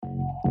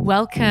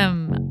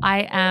Welcome.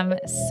 I am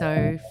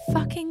so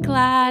fucking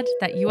glad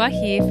that you are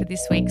here for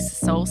this week's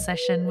Soul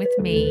Session with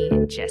me,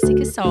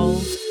 Jessica Soul.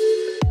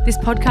 This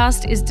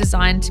podcast is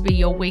designed to be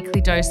your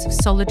weekly dose of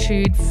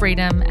solitude,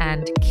 freedom,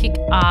 and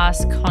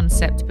kick-ass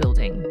concept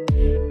building.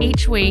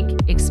 Each week,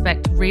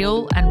 expect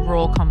real and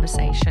raw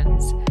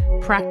conversations,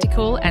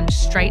 practical and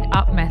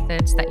straight-up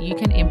methods that you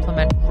can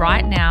implement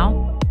right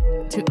now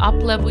to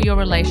up-level your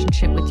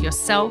relationship with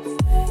yourself,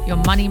 your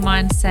money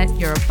mindset,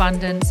 your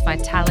abundance,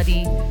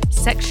 vitality,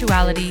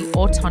 sexuality,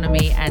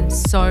 autonomy, and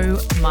so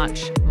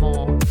much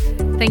more.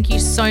 Thank you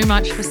so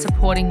much for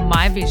supporting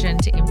my vision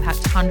to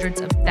impact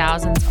hundreds of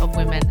thousands of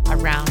women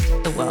around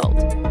the world.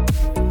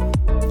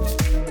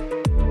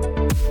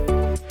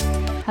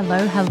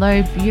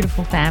 Hello,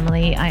 beautiful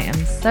family. I am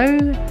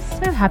so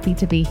happy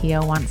to be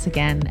here once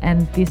again.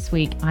 And this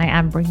week I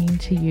am bringing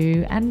to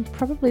you, and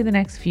probably the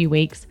next few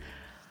weeks,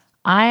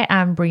 I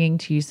am bringing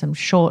to you some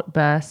short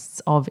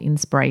bursts of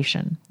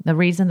inspiration. The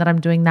reason that I'm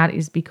doing that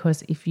is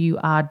because if you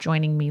are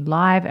joining me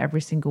live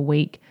every single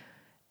week,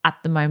 at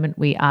the moment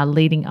we are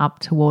leading up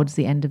towards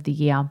the end of the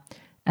year.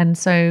 And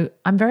so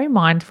I'm very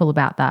mindful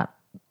about that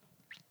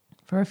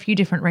for a few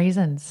different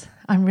reasons.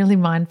 I'm really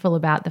mindful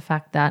about the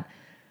fact that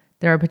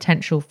there are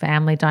potential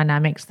family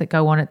dynamics that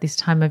go on at this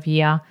time of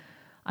year.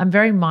 I'm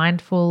very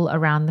mindful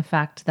around the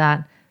fact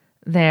that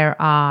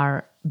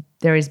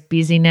there is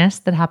busyness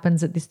that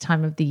happens at this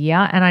time of the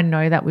year. And I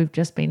know that we've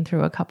just been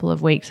through a couple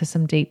of weeks of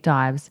some deep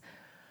dives.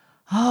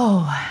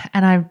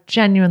 And I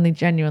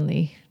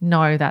genuinely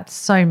know that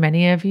so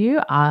many of you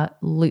are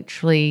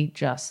literally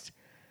just,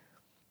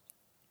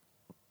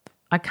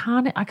 I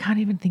can't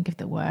even think of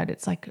the word.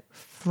 It's like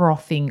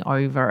frothing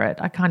over it.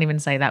 I can't even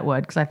say that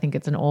word because I think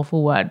it's an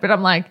awful word. But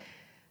I'm like,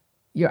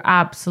 you're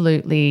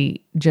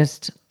absolutely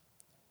just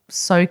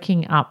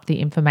soaking up the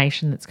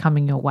information that's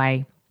coming your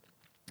way.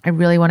 I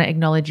really want to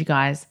acknowledge you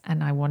guys,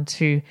 and I want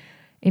to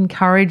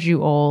encourage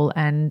you all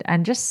and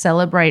just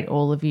celebrate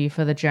all of you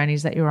for the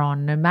journeys that you're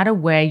on, no matter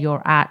where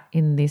you're at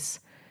in this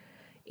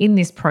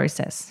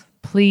process.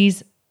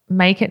 Please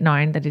make it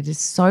known that it is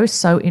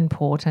so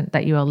important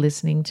that you are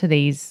listening to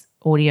these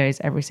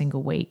audios every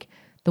single week.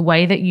 The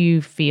way that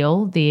you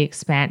feel the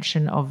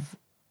expansion of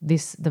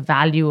this, the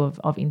value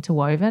of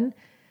Interwoven,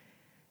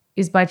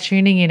 is by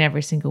tuning in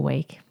every single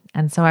week.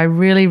 And so I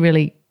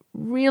really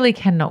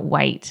cannot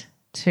wait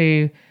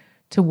to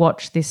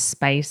watch this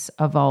space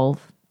evolve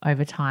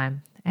over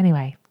time.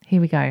 Anyway, here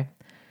we go.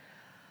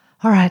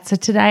 All right, so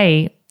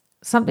today,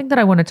 something that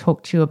I want to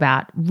talk to you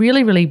about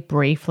really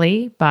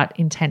briefly but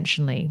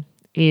intentionally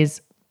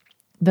is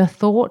the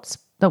thoughts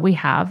that we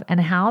have and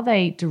how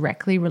they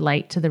directly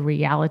relate to the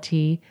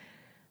reality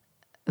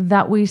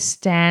that we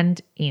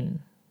stand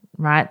in,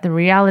 right? The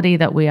reality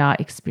that we are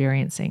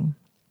experiencing.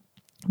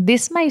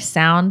 This may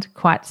sound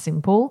quite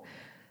simple,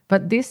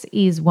 but this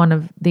is one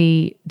of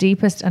the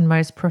deepest and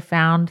most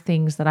profound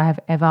things that I have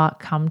ever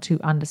come to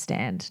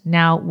understand.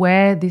 Now,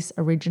 where this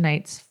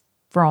originates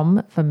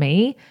from for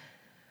me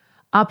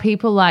are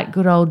people like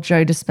good old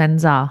Joe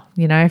Dispenza.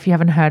 You know, if you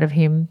haven't heard of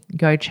him,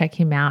 go check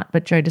him out.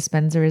 But Joe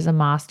Dispenza is a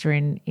master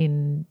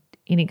in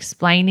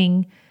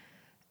explaining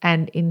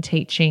and in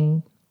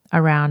teaching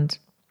around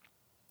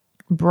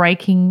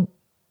breaking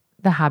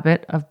the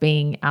habit of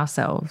being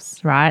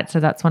ourselves, right? So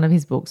that's one of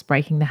his books,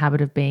 Breaking the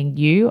Habit of Being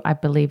You, I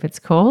believe it's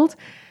called,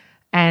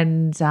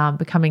 and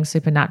Becoming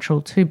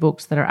Supernatural, two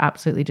books that are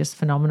absolutely just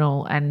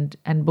phenomenal and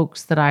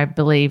books that I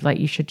believe like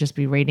you should just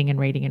be reading.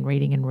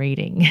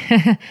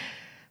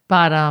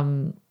 But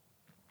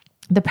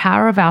the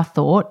power of our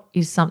thought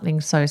is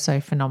something so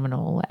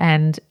phenomenal.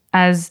 And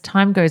as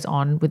time goes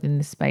on within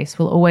this space,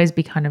 we'll always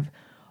be kind of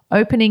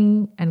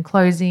opening and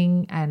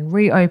closing and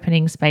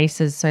reopening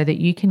spaces so that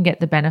you can get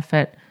the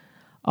benefit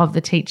of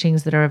the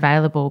teachings that are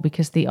available,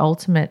 because the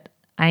ultimate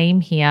aim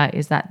here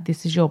is that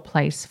this is your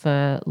place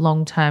for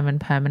long-term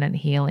and permanent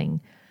healing.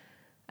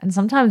 And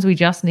sometimes we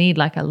just need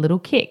like a little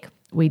kick.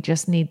 We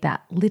just need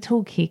that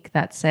little kick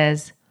that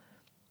says,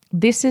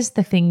 this is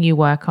the thing you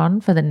work on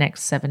for the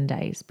next 7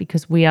 days,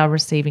 because we are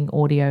receiving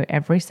audio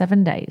every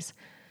 7 days.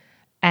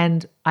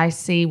 And I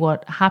see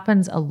what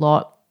happens a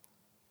lot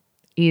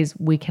is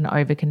we can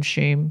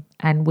overconsume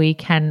and we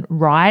can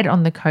ride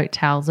on the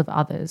coattails of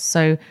others.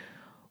 So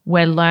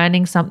we're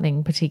learning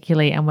something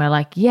particularly and we're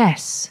like,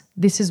 yes,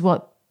 this is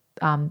what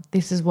I'm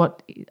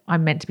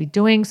meant to be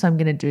doing, so I'm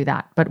going to do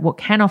that. But what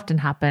can often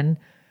happen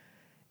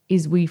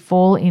is we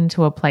fall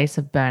into a place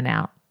of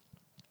burnout.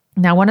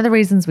 Now, one of the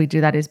reasons we do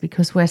that is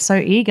because we're so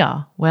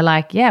eager. We're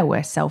like, yeah,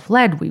 we're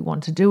self-led. We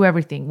want to do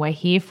everything. We're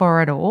here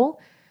for it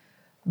all.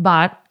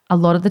 But a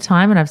lot of the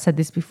time, and I've said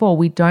this before,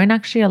 we don't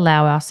actually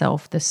allow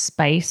ourselves the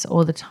space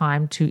or the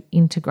time to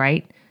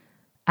integrate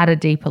at a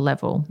deeper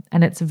level.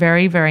 And it's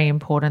very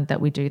important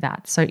that we do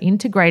that. So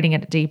integrating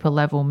at a deeper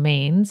level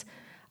means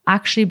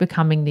actually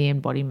becoming the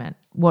embodiment.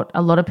 What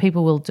a lot of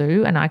people will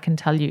do, and I can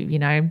tell you, you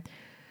know,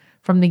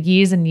 from the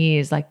years and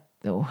years, like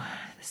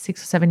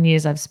 6 or 7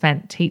 years I've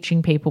spent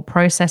teaching people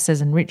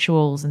processes and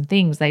rituals and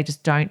things, they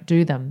just don't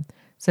do them.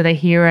 So they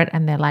hear it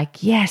and they're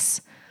like,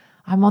 yes,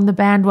 I'm on the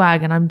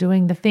bandwagon, I'm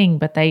doing the thing,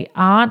 but they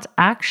aren't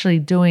actually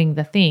doing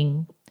the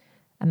thing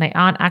and they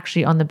aren't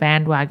actually on the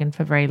bandwagon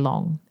for very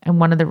long. And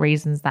one of the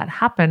reasons that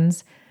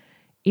happens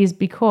is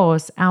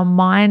because our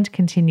mind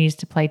continues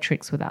to play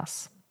tricks with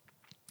us.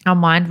 Our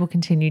mind will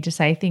continue to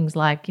say things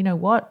like, you know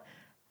what,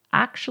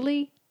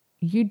 actually,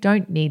 you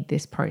don't need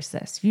this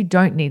process. You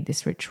don't need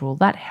this ritual.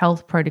 That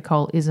health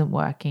protocol isn't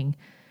working.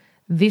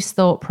 This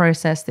thought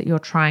process that you're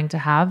trying to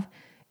have,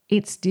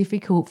 it's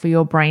difficult for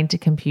your brain to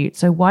compute.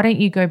 So why don't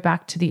you go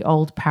back to the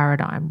old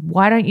paradigm?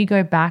 Why don't you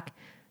go back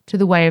to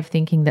the way of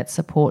thinking that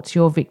supports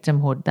your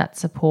victimhood, that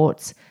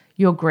supports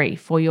your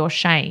grief or your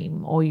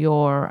shame or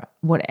your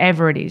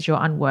whatever it is,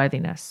 your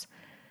unworthiness?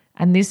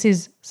 And this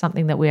is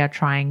something that we are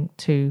trying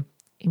to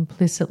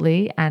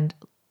implicitly and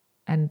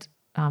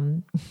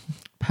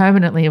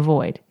permanently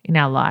avoid in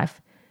our life,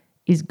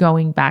 is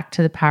going back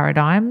to the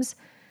paradigms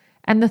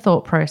and the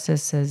thought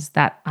processes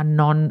that are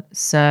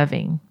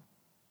non-serving.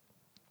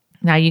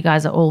 Now, you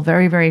guys are all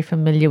very, very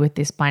familiar with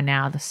this by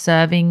now, the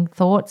serving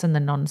thoughts and the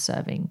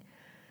non-serving.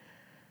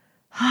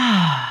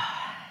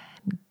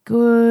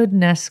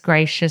 Goodness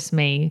gracious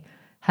me,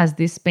 has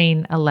this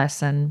been a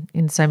lesson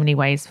in so many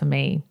ways for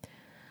me.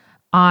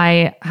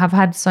 I have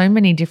had so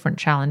many different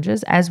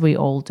challenges, as we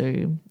all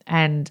do,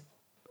 and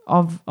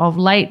of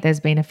late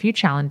there's been a few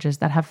challenges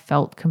that have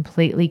felt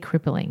completely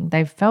crippling.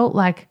 They've felt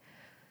like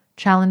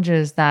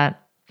challenges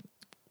that,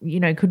 you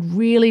know, could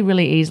really,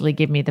 really easily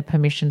give me the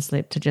permission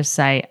slip to just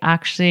say,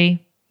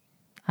 actually,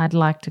 I'd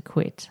like to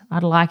quit.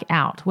 I'd like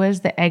out.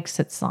 Where's the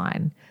exit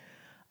sign?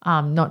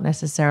 Not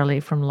necessarily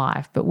from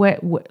life, but where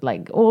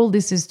like all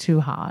this is too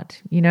hard.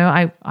 You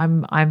know,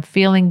 I'm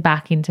feeling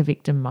back into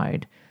victim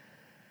mode.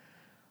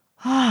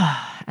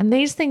 And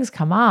these things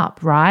come up,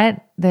 right?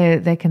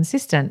 They're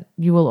consistent.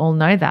 You will all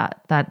know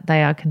that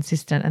they are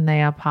consistent and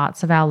they are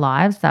parts of our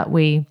lives that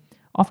we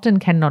often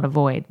cannot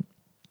avoid.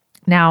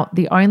 Now,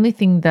 the only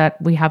thing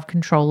that we have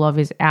control of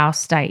is our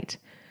state.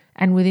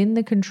 And within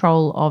the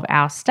control of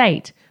our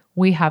state,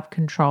 we have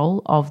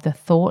control of the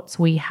thoughts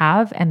we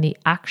have and the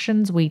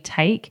actions we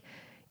take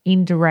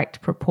in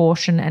direct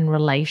proportion and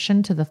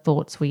relation to the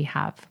thoughts we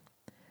have.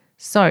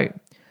 So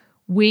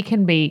we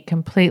can be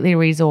completely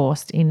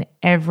resourced in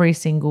every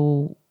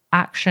single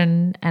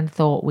action and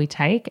thought we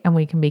take, and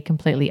we can be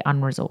completely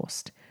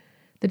unresourced.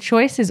 The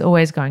choice is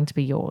always going to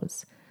be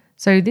yours.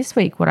 So this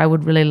week, what I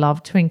would really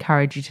love to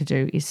encourage you to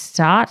do is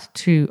start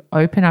to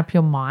open up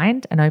your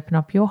mind and open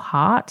up your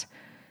heart,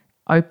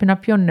 open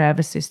up your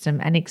nervous system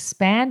and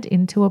expand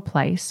into a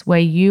place where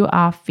you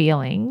are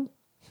feeling,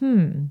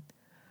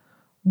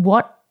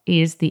 what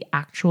is the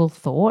actual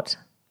thought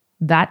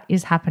that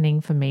is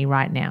happening for me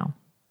right now?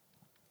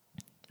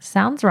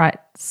 Sounds right.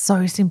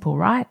 So simple,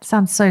 right?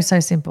 Sounds so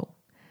simple.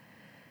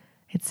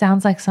 It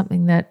sounds like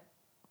something that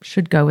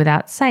should go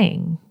without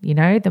saying. You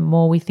know, the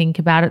more we think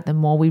about it, the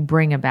more we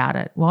bring about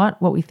it.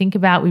 What we think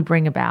about, we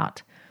bring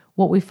about.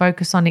 What we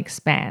focus on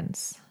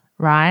expands,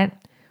 right?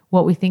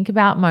 What we think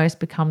about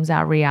most becomes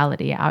our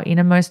reality. Our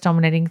innermost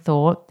dominating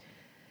thought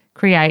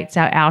creates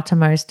our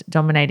outermost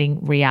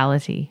dominating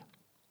reality.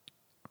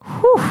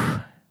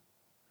 Whew.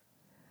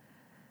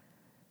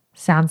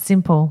 Sounds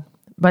simple,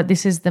 but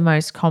this is the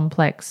most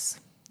complex,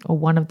 or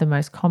one of the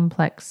most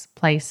complex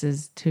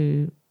places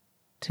to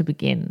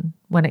begin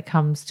when it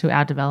comes to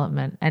our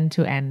development and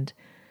to end,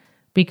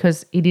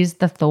 because it is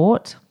the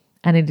thought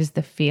and it is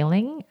the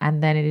feeling,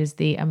 and then it is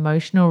the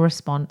emotional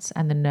response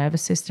and the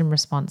nervous system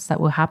response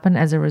that will happen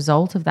as a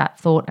result of that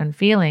thought and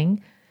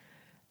feeling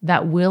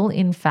that will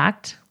in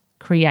fact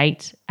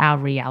create our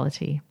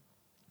reality.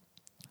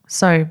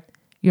 So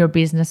you're a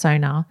business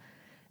owner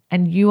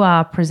and you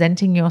are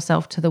presenting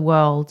yourself to the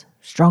world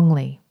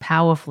strongly,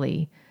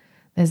 powerfully.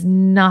 There's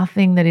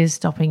nothing that is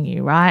stopping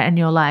you, right? And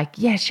you're like,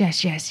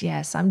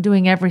 yes, I'm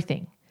doing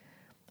everything.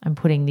 I'm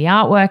putting the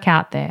artwork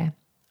out there.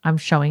 I'm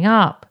showing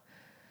up.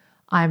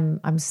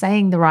 I'm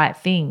saying the right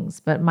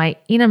things, but my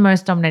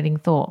innermost dominating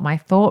thought, my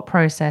thought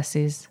process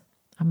is,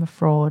 I'm a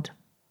fraud.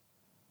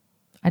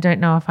 I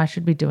don't know if I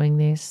should be doing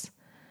this.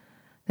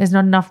 There's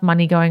not enough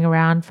money going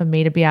around for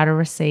me to be able to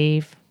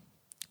receive.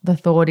 The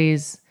thought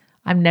is,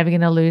 I'm never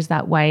going to lose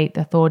that weight.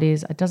 The thought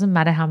is, it doesn't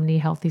matter how many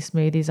healthy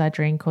smoothies I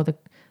drink or the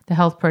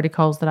health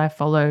protocols that I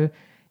follow,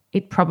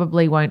 it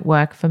probably won't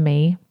work for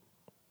me.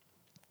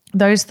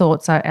 Those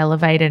thoughts are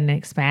elevated and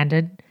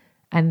expanded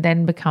and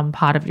then become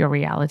part of your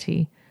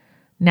reality.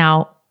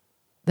 Now,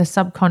 the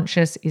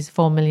subconscious is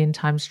 4 million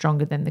times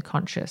stronger than the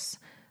conscious.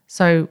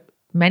 So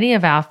many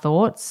of our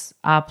thoughts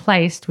are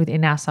placed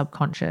within our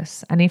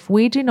subconscious. And if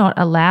we do not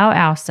allow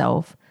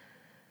ourselves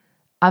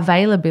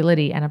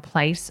availability and a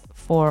place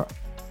for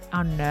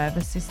our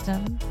nervous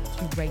system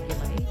to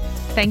regulate.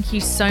 Thank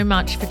you so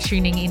much for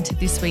tuning into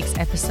this week's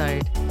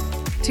episode.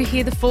 To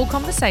hear the full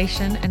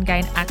conversation and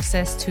gain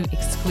access to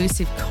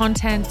exclusive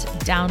content,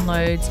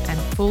 downloads, and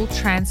full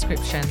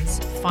transcriptions,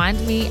 find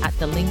me at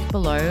the link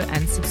below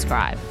and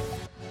subscribe.